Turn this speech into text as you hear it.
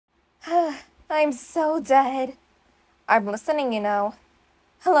I'm so dead. I'm listening, you know.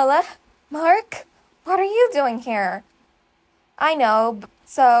 Hello, Mark? What are you doing here? I know,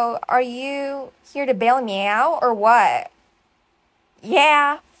 so are you here to bail me out or what?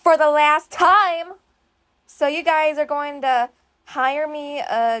 Yeah, for the last time. So you guys are going to hire me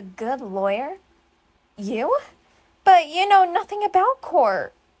a good lawyer? You? But you know nothing about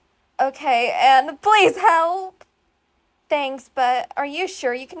court. Okay, and please help. Thanks, but are you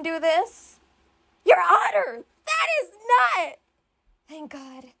sure you can do this? Your Honor, that is not. Thank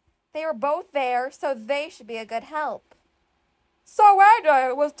God. They were both there, so they should be a good help. So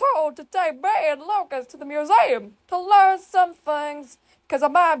AJ was told to take me and Lucas to the museum to learn some things, because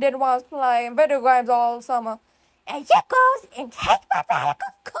mom didn't want us playing video games all summer. And she goes and takes my bag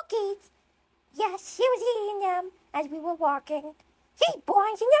of cookies. Yes, she was eating them as we were walking. She's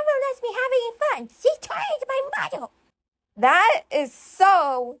boring. She never lets me have any fun. She's trying to my mother. That is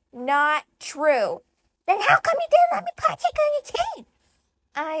so not true. Then how come you didn't let me partake on your team?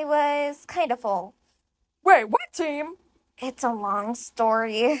 I was kind of full. Wait, what team? It's a long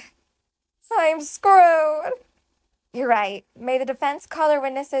story. I'm screwed. You're right. May the defense call their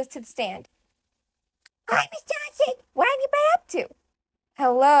witnesses to the stand. Hi, Miss Johnson. What have you been up to?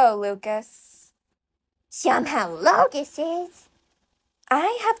 Hello, Lucas. Somehow Lucas is.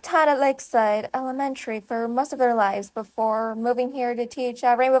 I have taught at Lakeside Elementary for most of their lives before moving here to teach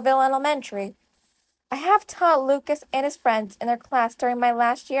at Rainbowville Elementary. I have taught Lucas and his friends in their class during my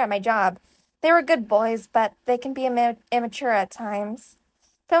last year at my job. They were good boys, but they can be immature at times.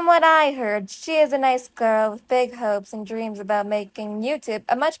 From what I heard, she is a nice girl with big hopes and dreams about making YouTube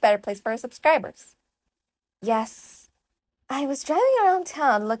a much better place for her subscribers. Yes. I was driving around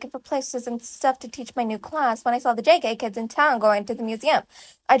town looking for places and stuff to teach my new class when I saw the JK kids in town going to the museum.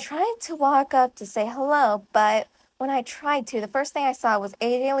 I tried to walk up to say hello, but when I tried to, the first thing I saw was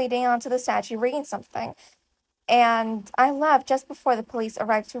AJ leaning onto the statue reading something, and I left just before the police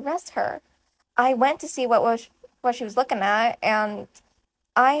arrived to arrest her. I went to see what she was looking at, and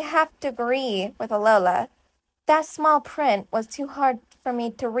I have to agree with Alola. That small print was too hard for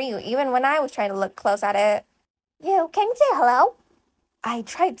me to read, even when I was trying to look close at it. You can say hello. I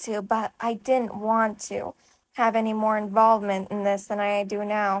tried to, but I didn't want to have any more involvement in this than I do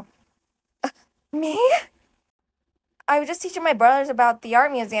now. Me? I was just teaching my brothers about the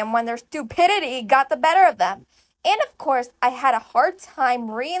art museum when their stupidity got the better of them. And of course, I had a hard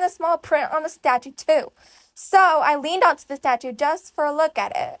time reading the small print on the statue too. So I leaned onto the statue just for a look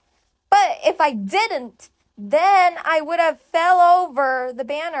at it. But if I didn't, then I would have fell over the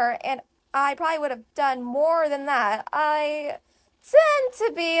banner and I probably would have done more than that. I tend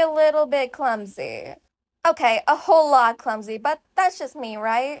to be a little bit clumsy. Okay, a whole lot clumsy, but that's just me,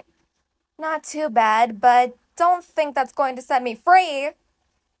 right? Not too bad, but don't think that's going to set me free.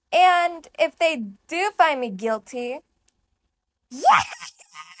 And if they do find me guilty, yeah!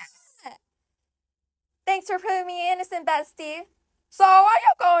 Thanks for proving me innocent, bestie. So are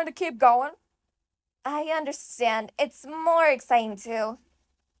you going to keep going? I understand. It's more exciting too.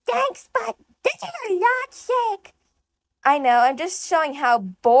 Thanks, but this is a lot sick. I know, I'm just showing how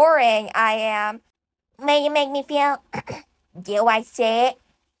boring I am. May you make me feel, do I say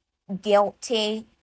it? Guilty.